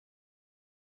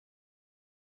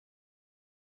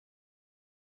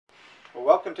Well,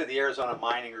 welcome to the Arizona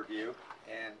Mining Review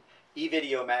and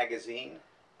e-video magazine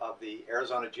of the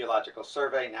Arizona Geological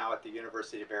Survey, now at the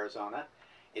University of Arizona.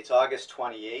 It's August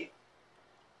 28th,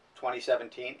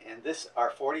 2017, and this, our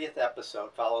 40th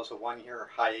episode, follows a one-year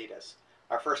hiatus.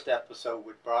 Our first episode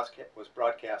was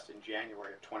broadcast in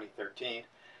January of 2013.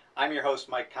 I'm your host,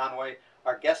 Mike Conway.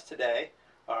 Our guests today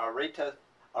are Areta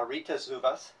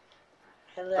Zouvas,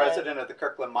 Hello. President of the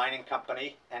Kirkland Mining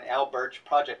Company, and Burch,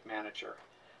 Project Manager.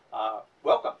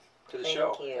 Welcome to the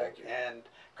show. Thank you. Thank you. And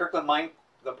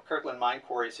the Kirkland Mine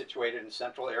Quarry is situated in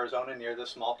central Arizona near the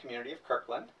small community of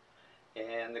Kirkland.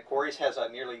 And the quarries has a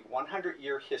nearly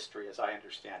 100-year history, as I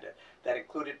understand it, that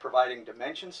included providing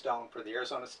dimension stone for the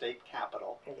Arizona State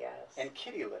Capitol. Yes. And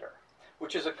kitty litter,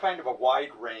 which is a kind of a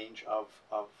wide range of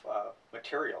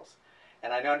materials.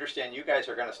 And I understand you guys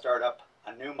are going to start up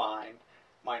a new mine,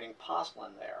 mining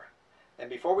Pozzolan there. And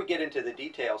before we get into the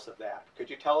details of that, could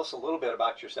you tell us a little bit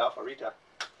about yourself, Areta?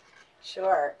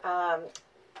 Sure.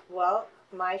 Well,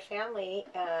 my family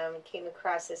came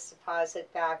across this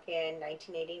deposit back in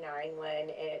 1989 when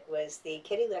it was the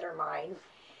kitty litter mine.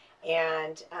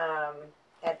 And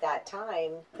at that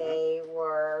time, they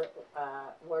were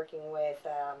working with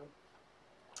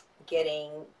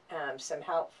getting some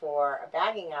help for a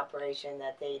bagging operation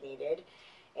that they needed.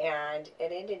 And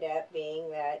it ended up being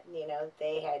that,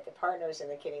 they had the partners in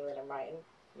the kitty litter mine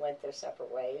went their separate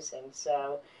ways. And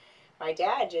so my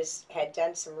dad just had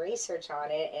done some research on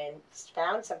it and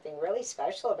found something really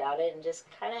special about it and just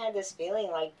kind of had this feeling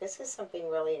like this is something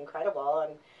really incredible.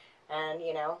 And I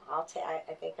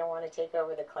think I want to take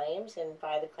over the claims and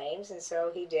buy the claims. And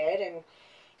so he did. And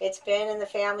it's been in the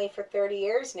family for 30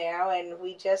 years now, and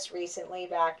we just recently,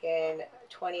 back in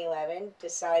 2011,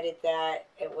 decided that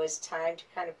it was time to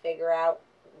kind of figure out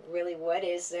really what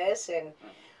is this and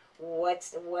what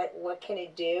can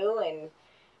it do, and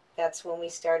that's when we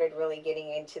started really getting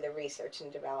into the research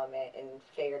and development and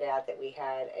figured out that we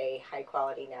had a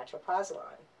high-quality natural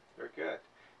pozzolan. Very good.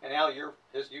 And Al, you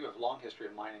have a long history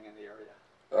of mining in the area.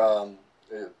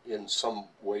 In some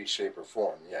way, shape, or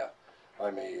form, yeah.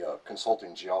 I'm a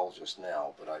consulting geologist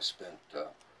now, but I spent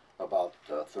about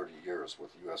 30 years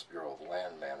with the U.S. Bureau of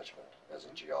Land Management as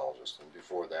a geologist, and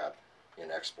before that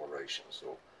in exploration.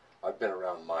 So I've been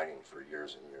around mining for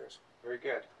years and years. Very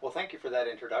good. Well, thank you for that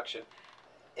introduction.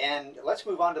 And let's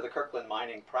move on to the Kirkland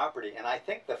mining property. And I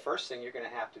think the first thing you're going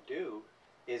to have to do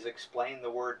is explain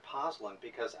the word pozzolan,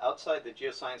 because outside the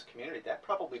geoscience community, that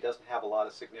probably doesn't have a lot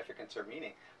of significance or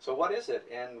meaning. So what is it,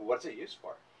 and what's it used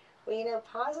for? Well,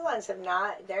 pozzolans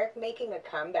they're making a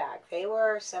comeback. They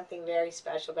were something very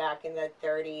special back in the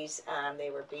 30s. They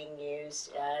were being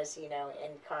used as, in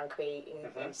concrete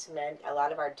and cement. A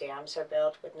lot of our dams are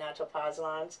built with natural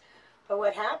pozzolans. But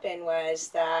what happened was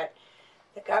that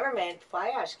the government, fly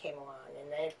ash came along.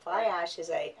 And fly ash is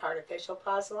an artificial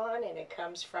pozzolan, and it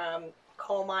comes from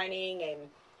coal mining and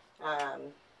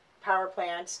power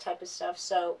plants type of stuff.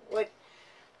 So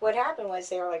what happened was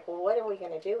they were like, well, what are we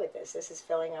going to do with this? This is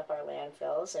filling up our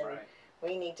landfills, and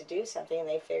we need to do something. And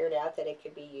they figured out that it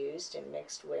could be used and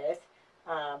mixed with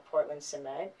Portland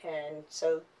cement. And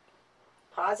so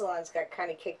pozzolans got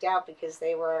kind of kicked out because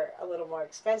they were a little more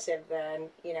expensive than,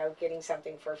 getting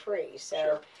something for free.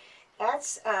 So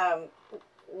that's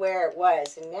where it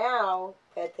was. And now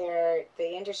that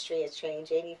the industry has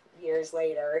changed, 80 years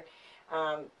later,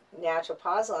 natural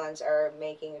pozzolans are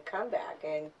making a comeback,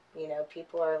 and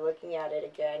people are looking at it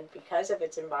again because of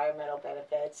its environmental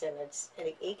benefits and its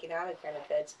economic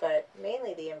benefits, but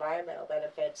mainly the environmental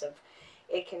benefits of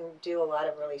it can do a lot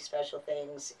of really special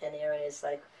things in areas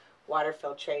like water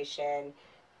filtration,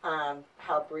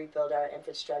 help rebuild our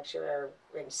infrastructure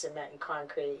in cement and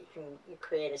concrete. You can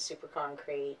create a super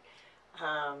concrete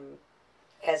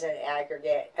as an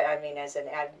aggregate. As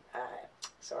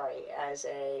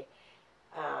a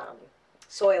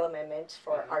soil amendments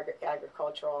for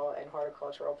agricultural and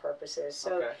horticultural purposes.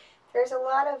 So there's a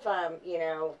lot of,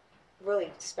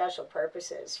 really special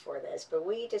purposes for this. But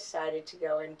we decided to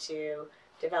go into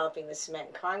developing the cement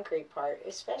and concrete part,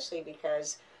 especially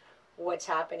because what's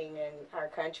happening in our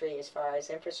country as far as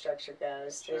infrastructure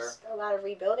goes, there's a lot of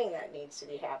rebuilding that needs to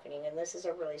be happening, and this is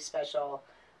a really special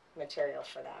material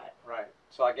for that. Right.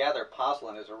 So I gather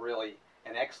pozzolan is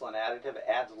an excellent additive. It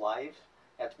adds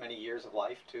many years of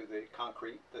life to the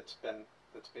concrete that's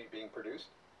being produced.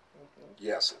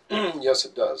 Yes, yes,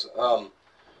 it does. The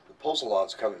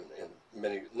pozzolans come in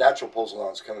many. Natural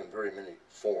pozzolans come in very many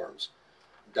forms: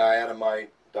 diatomite,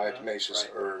 diatomaceous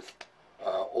earth,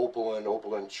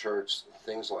 opaline chert,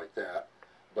 things like that.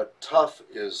 But tough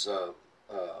is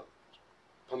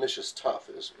pumiceous tuff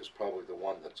is probably the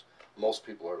one that most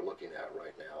people are looking at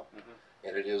right now.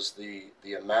 And it is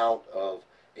the amount of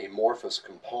amorphous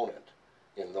component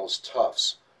in those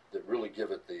tufts that really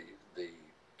give it the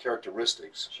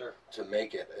characteristics to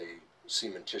make it a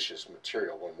cementitious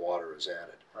material when water is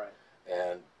added. Right.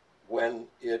 And when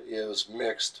it is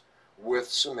mixed with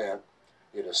cement,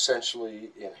 it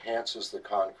essentially enhances the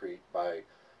concrete by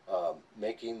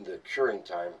making the curing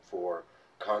time for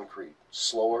concrete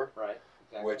slower, Right.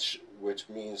 Exactly. which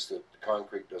means that the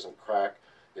concrete doesn't crack.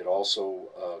 It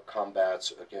also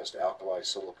combats against alkali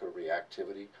silica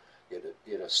reactivity. It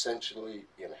essentially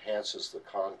enhances the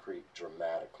concrete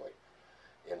dramatically,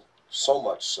 and so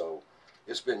much so,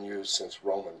 it's been used since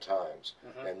Roman times,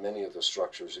 and many of the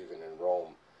structures even in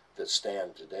Rome that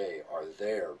stand today are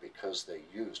there because they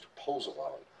used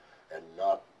pozzolan and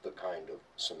not the kind of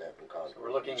cement and concrete. So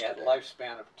we're looking at today.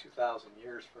 lifespan of 2,000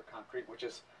 years for concrete, which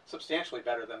is substantially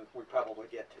better than we probably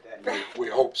get today. We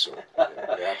hope so.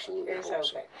 Yeah, we absolutely Here's hope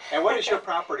so. hoping. And what is your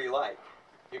property like?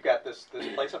 You've got this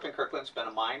place up in Kirkland. It's been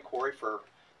a mine quarry for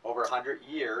over 100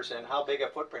 years. And how big a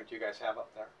footprint do you guys have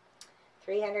up there?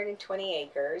 320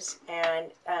 acres,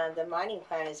 and the mining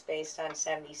plan is based on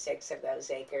 76 of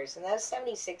those acres. And those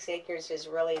 76 acres is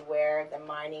really where the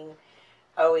mining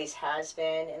always has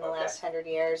been in the last 100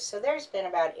 years. So there's been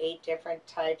about 8 different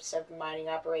types of mining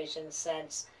operations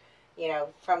since, you know,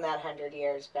 from that 100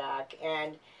 years back.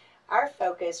 And our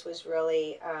focus was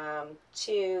really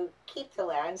to keep the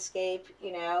landscape,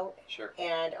 you know,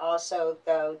 and also,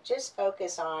 though, just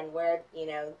focus on where, you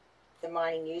know, the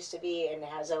mining used to be and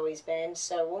has always been.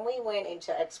 So when we went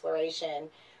into exploration,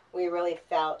 we really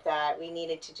felt that we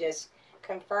needed to just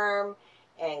confirm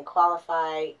and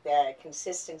qualify the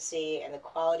consistency and the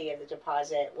quality of the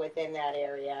deposit within that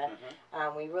area.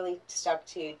 We really stuck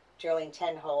to drilling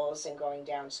 10 holes and going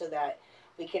down so that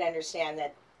we could understand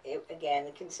that, again,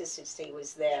 the consistency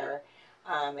was there,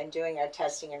 and doing our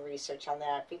testing and research on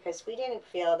that, because we didn't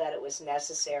feel that it was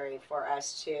necessary for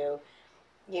us to,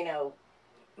 you know,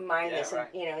 mine this.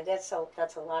 Right. You know, that's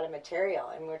a lot of material,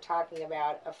 and we're talking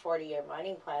about a 40-year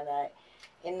mining plan that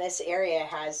in this area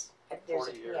has. There's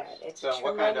 40 years. Yeah, it's so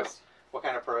tremendous. what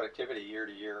kind of productivity year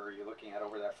to year are you looking at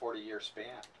over that 40-year span?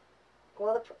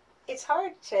 Well, it's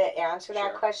hard to answer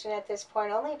that question at this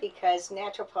point, only because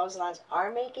natural pozzolans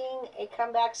are making a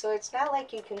comeback. So it's not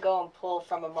like you can go and pull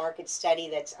from a market study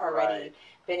that's already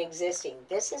been existing.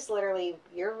 This is literally,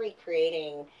 you're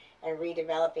recreating and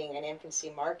redeveloping an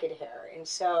infancy market here. And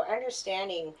so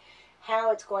understanding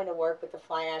how it's going to work with the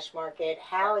fly ash market,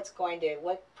 how it's going to,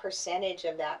 what percentage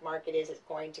of that market is it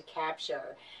going to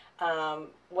capture,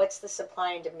 what's the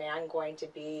supply and demand going to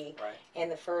be in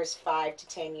the first 5 to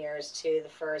 10 years to the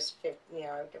first, you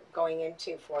know, going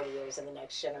into 40 years in the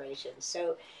next generation.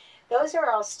 So those are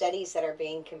all studies that are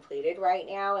being completed right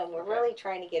now, and we're really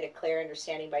trying to get a clear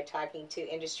understanding by talking to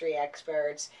industry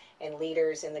experts and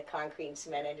leaders in the concrete and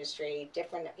cement industry,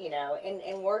 different, you know,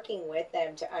 and working with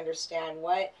them to understand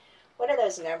what do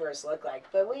those numbers look like.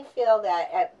 But we feel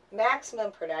that at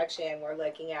maximum production, we're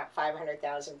looking at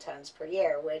 500,000 tons per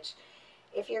year, which,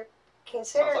 if you're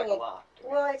considering sounds like a lot.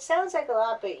 well, it sounds like a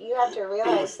lot, but you have to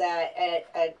realize that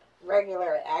a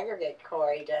regular aggregate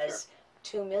quarry does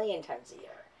 2 million tons a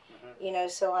year. You know,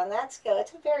 so on that scale,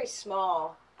 it's a very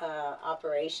small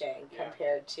operation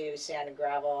compared to sand and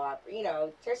gravel. You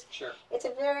know, it's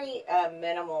a very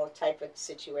minimal type of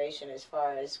situation as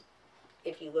far as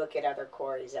if you look at other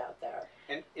quarries out there.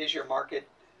 And is your market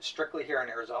strictly here in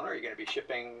Arizona? Are you going to be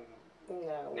shipping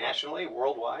nationally,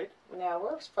 worldwide? No,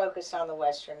 we're focused on the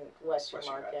western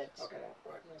markets. Okay.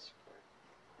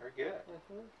 Very good.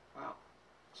 Wow.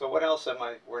 So what else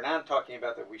we're not talking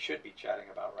about that we should be chatting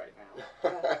about right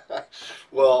now?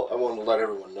 Well, I want to let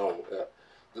everyone know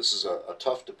this is a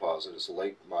tuff deposit. It's a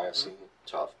late Miocene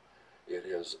tuff. It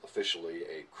is officially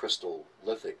a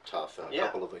crystallithic tuff, and a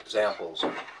couple of examples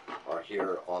are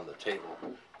here on the table.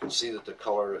 You can see that the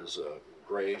color is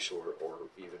grayish or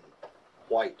even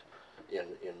white in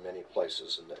many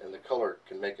places, and the color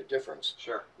can make a difference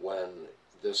when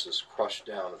this is crushed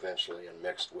down eventually and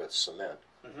mixed with cement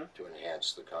to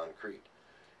enhance the concrete.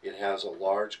 It has a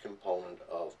large component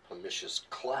of pumiceous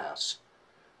clast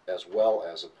as well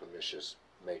as a pumiceous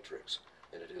matrix.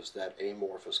 And it is that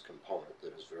amorphous component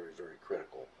that is very, very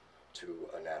critical to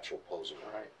a natural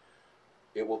pozzolan.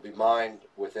 It will be mined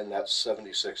within that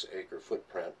 76-acre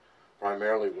footprint,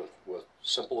 primarily with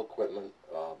simple equipment,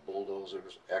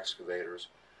 bulldozers, excavators,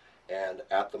 and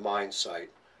at the mine site,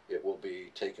 it will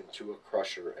be taken to a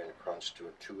crusher and crunched to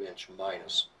a 2-inch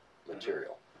minus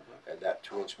material. And that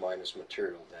 2-inch minus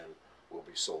material then will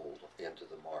be sold into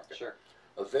the market.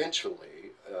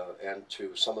 eventually, and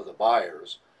to some of the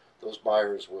buyers, those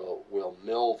buyers will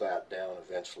mill that down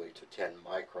eventually to 10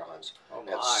 microns Oh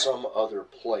at my. some other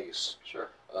place Sure.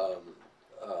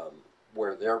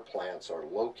 where their plants are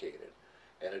located.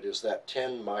 And it is that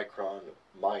 10 micron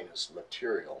minus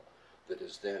material that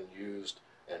is then used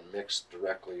and mixed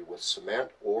directly with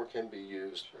cement, or can be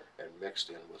used Sure. and mixed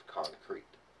in with concrete.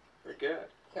 Very good.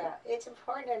 Yeah, it's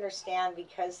important to understand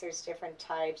because there's different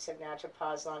types of natural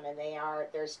pozzolan,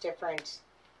 and there's different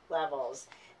levels.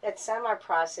 That some are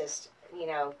processed,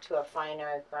 to a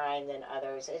finer grind than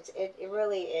others. It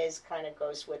really is kind of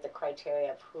goes with the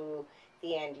criteria of who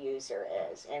the end user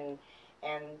is, and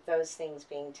those things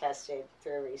being tested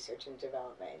through research and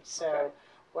development. So Okay.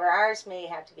 where ours may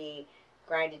have to be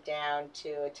grinded down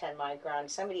to a 10 micron,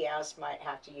 somebody else might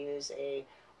have to use a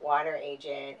water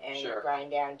agent and Sure. grind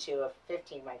down to a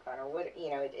 15 micron, or what,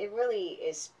 it really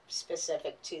is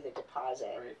specific to the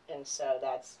deposit. Right. And so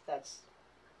that's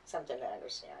something to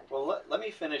understand. Well, let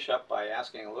me finish up by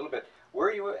asking a little bit, where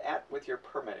are you at with your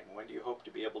permitting? When do you hope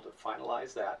to be able to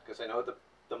finalize that? Because I know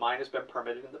the mine has been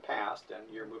permitted in the past and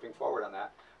you're moving forward on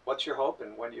that. What's your hope,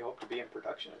 and when do you hope to be in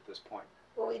production at this point?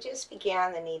 Well, we just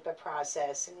began the NEPA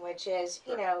process, in which is,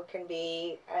 Sure. can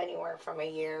be anywhere from a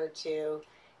year to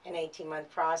an 18-month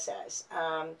process.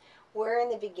 We're in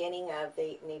the beginning of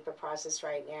the NEPA process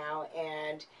right now,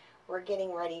 and we're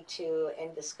getting ready to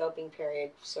end the scoping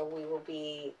period. So we will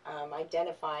be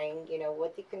identifying,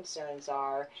 what the concerns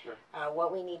are, Sure.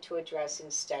 what we need to address in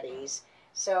studies.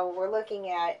 So we're looking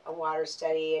at a water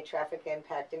study, a traffic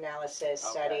impact analysis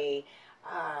study,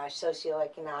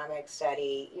 socioeconomic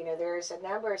study. There's a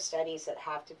number of studies that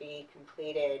have to be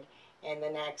completed in the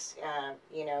next,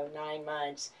 9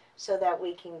 months, so that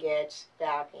we can get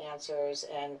back answers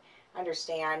and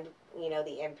understand,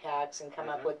 the impacts, and come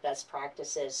up with best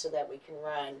practices, so that we can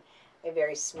run a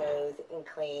very smooth and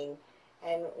clean,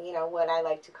 and what I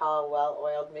like to call a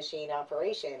well-oiled machine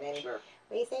operation. And Sure.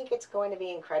 we think it's going to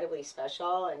be incredibly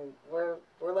special, and we're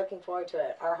looking forward to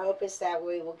it. Our hope is that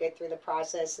we will get through the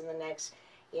process in the next,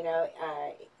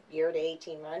 year to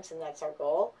 18 months, and that's our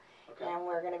goal. Okay. And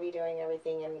we're going to be doing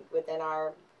everything within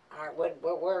our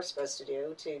what we're supposed to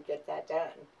do to get that done.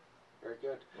 Very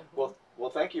good. Well,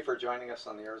 thank you for joining us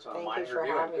on the Arizona Thank Mining you for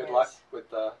Review, and having good luck us. with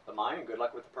the mine, and good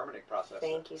luck with the permitting process.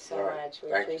 Thank you so All right. much. We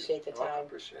Thank you. appreciate the You're welcome. time.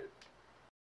 Appreciate it.